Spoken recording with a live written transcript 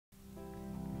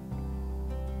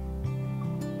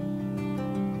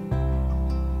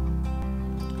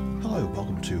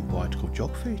welcome to AQA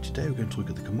Geography. Today we're going to look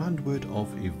at the command word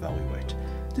of evaluate.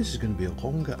 This is going to be a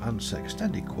longer answer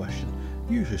extended question,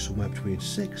 usually somewhere between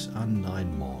 6 and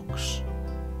 9 marks.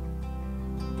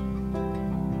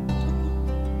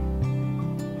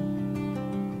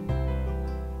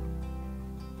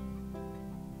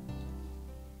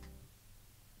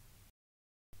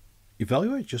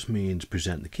 Evaluate just means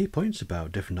present the key points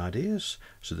about different ideas,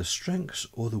 so the strengths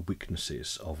or the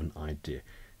weaknesses of an idea.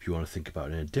 If you want to think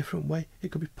about it in a different way, it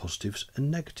could be positives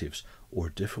and negatives, or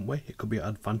a different way, it could be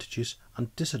advantages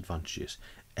and disadvantages.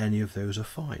 Any of those are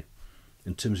fine.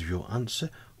 In terms of your answer,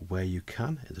 where you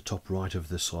can, at the top right of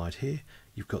the slide here,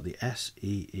 you've got the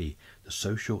SEE, the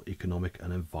social, economic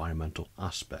and environmental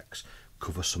aspects.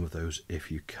 Cover some of those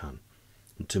if you can.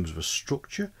 In terms of a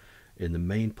structure, in the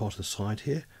main part of the slide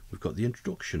here, we've got the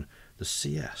introduction, the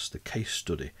CS, the case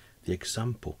study, the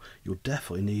example. You'll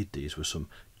definitely need these with some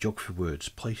geography words,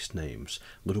 place names,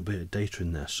 a little bit of data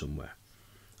in there somewhere.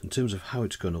 In terms of how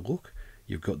it's going to look,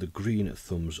 you've got the green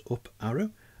thumbs up arrow,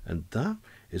 and that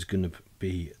is going to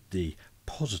be the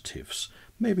positives.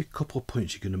 Maybe a couple of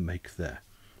points you're going to make there.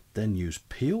 Then use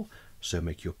peel, so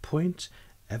make your point,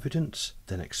 evidence,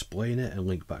 then explain it and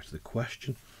link back to the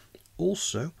question.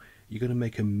 Also, you're going to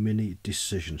make a mini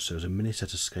decision, so there's a mini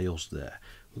set of scales there.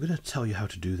 We're going to tell you how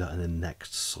to do that in the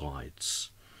next slides.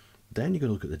 Then you're going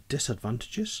to look at the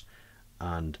disadvantages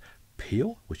and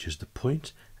peel, which is the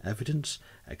point, evidence,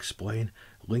 explain,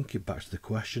 link it back to the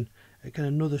question. Again,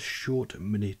 another short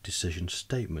mini decision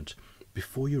statement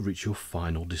before you reach your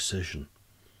final decision.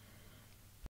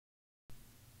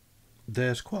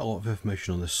 There's quite a lot of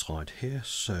information on this slide here,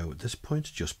 so at this point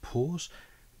just pause.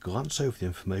 Glance over the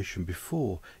information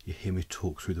before you hear me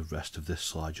talk through the rest of this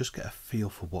slide. Just get a feel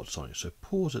for what's on it. So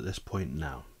pause at this point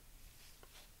now.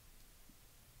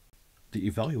 The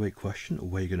evaluate question,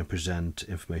 where you're going to present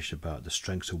information about the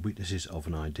strengths and weaknesses of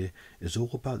an idea, is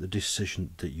all about the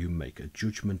decision that you make, a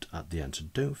judgment at the end. So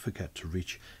don't forget to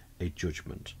reach a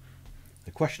judgment.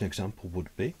 The question example would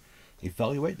be,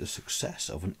 evaluate the success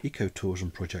of an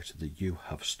ecotourism project that you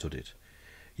have studied.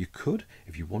 You could,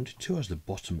 if you wanted to, as the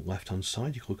bottom left hand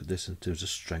side, you could look at this in terms of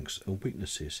strengths and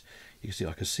weaknesses. You can see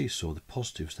like a seesaw, the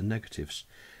positives, the negatives.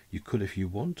 You could, if you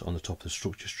want, on the top of the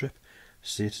structure strip,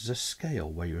 see it as a scale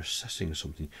where you're assessing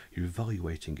something, you're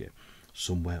evaluating it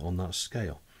somewhere on that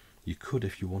scale. You could,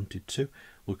 if you wanted to,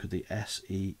 look at the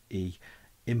SEE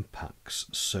impacts,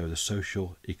 so the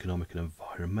social, economic and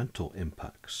environmental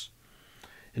impacts.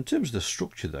 In terms of the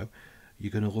structure though,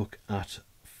 you're going to look at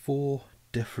 4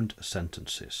 different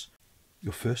sentences.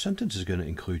 Your first sentence is going to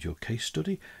include your case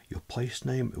study, your place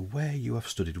name, where you have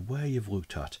studied, where you've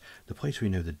looked at, the place where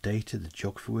you know the data, the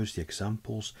geography words, the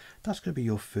examples. That's going to be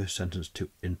your first sentence to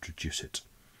introduce it.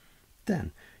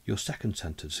 Then your second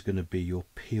sentence is going to be your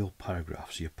peel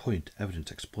paragraphs, your point,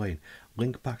 evidence, explain,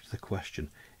 link back to the question.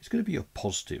 It's going to be your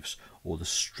positives or the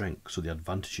strengths or the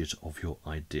advantages of your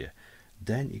idea.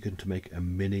 Then you're going to make a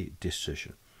mini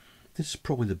decision. This is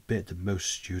probably the bit that most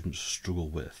students struggle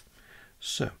with.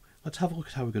 So let's have a look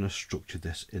at how we're going to structure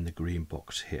this in the green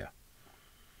box here.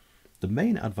 The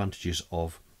main advantages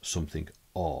of something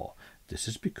are, this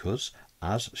is because,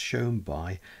 as shown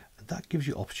by, that gives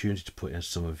you opportunity to put in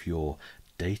some of your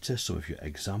data, some of your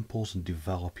examples and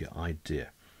develop your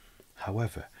idea.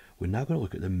 However, we're now going to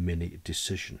look at the mini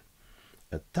decision.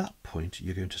 At that point,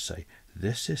 you're going to say,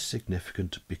 this is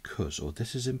significant because, or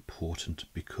this is important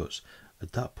because.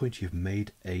 At that point, you've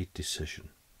made a decision.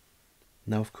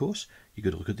 Now, of course, you're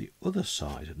going to look at the other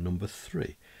side, number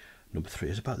 3. Number 3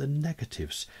 is about the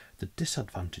negatives, the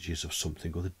disadvantages of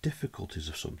something or the difficulties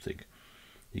of something.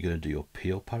 You're going to do your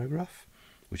peel paragraph,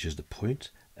 which is the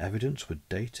point, evidence with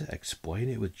data, explain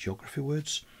it with geography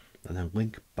words, and then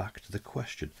link back to the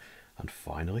question. And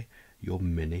finally, your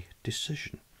mini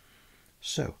decision.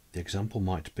 So the example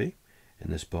might be, in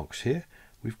this box here,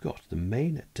 we've got the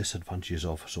main disadvantages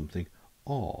of something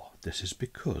are, this is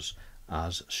because,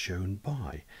 as shown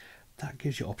by. That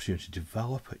gives you opportunity to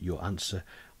develop your answer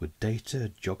with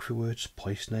data, geography words,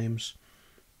 place names.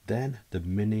 Then the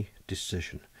mini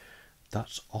decision.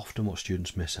 That's often what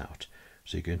students miss out.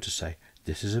 So you're going to say,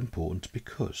 this is important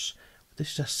because.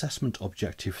 This is assessment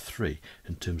objective 3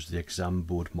 in terms of the exam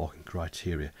board marking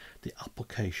criteria, the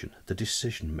application, the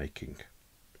decision making.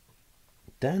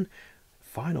 Then,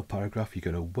 final paragraph, you're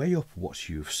going to weigh up what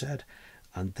you've said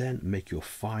and then make your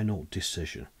final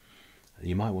decision.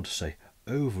 You might want to say,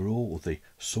 overall, the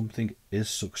something is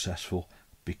successful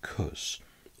because,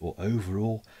 or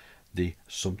overall, the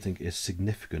something is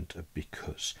significant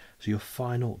because. So your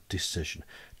final decision.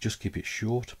 Just keep it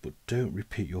short, but don't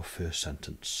repeat your first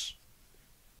sentence.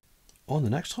 On the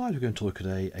next slide, we're going to look at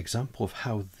an example of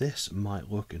how this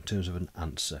might look in terms of an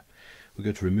answer. We're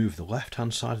going to remove the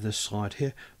left-hand side of this slide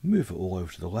here, move it all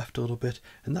over to the left a little bit,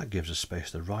 and that gives us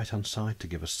space on the right-hand side to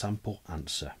give a sample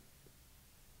answer.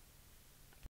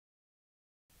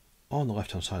 On the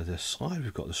left-hand side of this slide,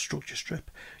 we've got the structure strip,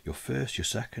 your first, your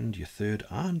second, your third,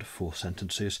 and fourth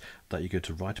sentences that you're going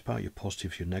to write about, your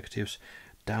positives, your negatives.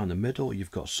 Down the middle, you've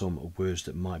got some words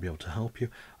that might be able to help you.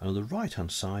 And on the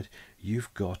right-hand side,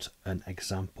 you've got an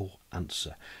example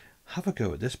answer. Have a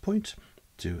go at this point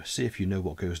to see if you know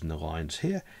what goes in the lines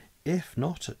here. If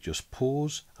not, just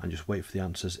pause and just wait for the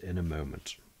answers in a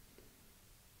moment.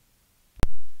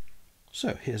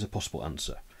 So here's a possible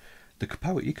answer. The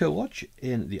Kapawa Eco Lodge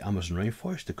in the Amazon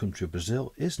rainforest, the country of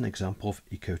Brazil, is an example of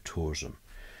ecotourism.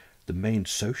 The main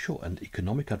social and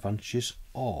economic advantages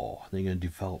are, they're going to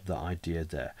develop that idea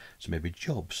there. So maybe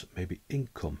jobs, maybe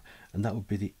income, and that would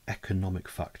be the economic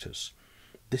factors.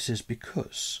 This is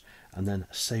because, and then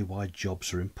say why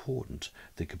jobs are important.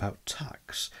 Think about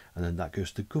tax, and then that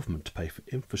goes to the government to pay for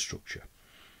infrastructure.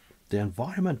 The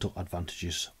environmental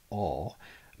advantages are,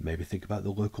 maybe think about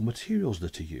the local materials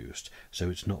that are used,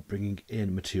 so it's not bringing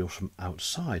in materials from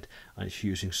outside and it's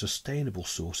using sustainable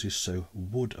sources, so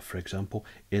wood, for example,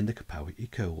 in the Kapawa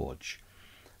Eco Lodge.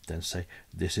 Then say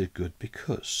this is good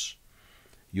because.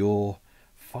 Your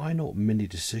final mini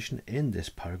decision in this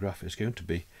paragraph is going to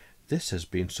be this has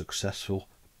been successful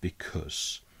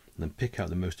because, and then pick out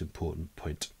the most important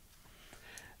point.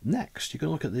 Next, you're going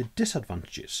to look at the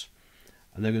disadvantages.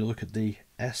 And they're going to look at the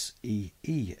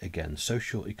SEE again,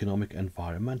 social, economic,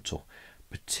 environmental,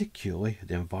 particularly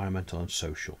the environmental and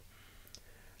social.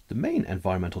 The main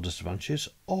environmental disadvantages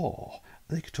are,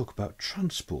 they could talk about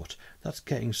transport. That's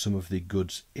getting some of the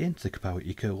goods into the Kapawa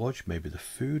Eco Lodge, maybe the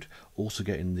food, also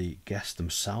getting the guests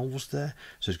themselves there.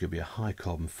 So there's going to be a high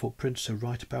carbon footprint, so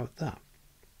write about that.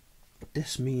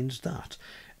 This means that,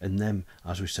 and then,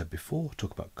 as we said before,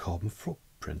 talk about carbon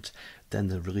footprint, then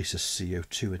the release of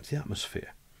CO2 into the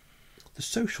atmosphere. The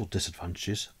social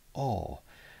disadvantages are,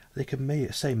 they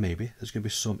can say maybe there's going to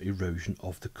be some erosion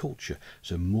of the culture,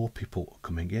 so more people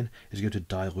coming in is going to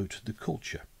dilute the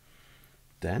culture.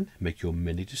 Then make your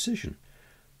mini decision.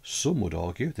 Some would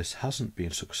argue this hasn't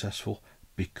been successful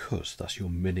because that's your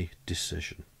mini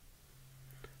decision.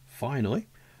 Finally,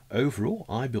 overall,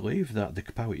 I believe that the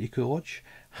Kapawa Eco Lodge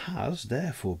has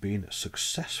therefore been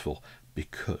successful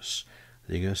because.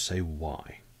 They're going to say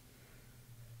why.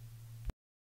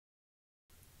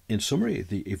 In summary,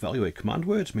 the evaluate command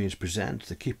words means present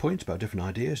the key points about different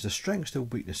ideas, the strengths, the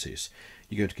weaknesses.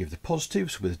 You're going to give the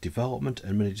positives with development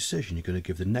and mini decision. You're going to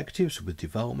give the negatives with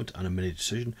development and a mini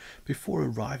decision before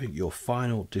arriving at your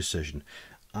final decision.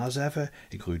 As ever,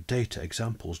 include data,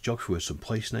 examples, geography words, some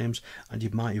place names, and you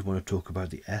might even want to talk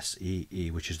about the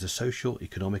SEE, which is the social,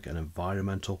 economic and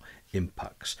environmental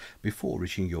impacts, before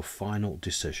reaching your final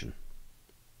decision.